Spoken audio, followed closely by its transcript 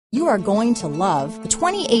You are going to love the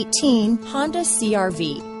 2018 Honda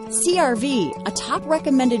CR-V. CR-V, a top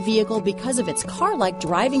recommended vehicle because of its car-like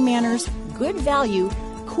driving manners, good value,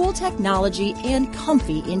 cool technology, and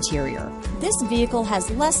comfy interior. This vehicle has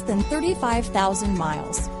less than 35,000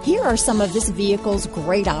 miles. Here are some of this vehicle's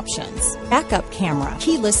great options: backup camera,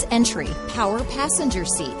 keyless entry, power passenger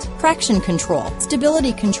seat, traction control,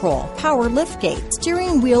 stability control, power liftgate,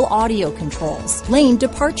 steering wheel audio controls, lane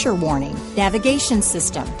departure warning, navigation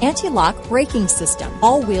system, anti-lock braking system,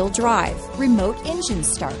 all-wheel drive, remote engine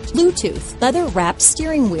start, Bluetooth, leather-wrapped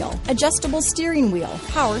steering wheel, adjustable steering wheel,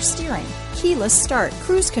 power steering, keyless start,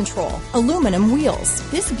 cruise control, aluminum wheels.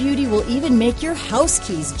 This beauty will even make your house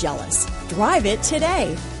keys jealous. Drive it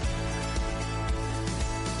today.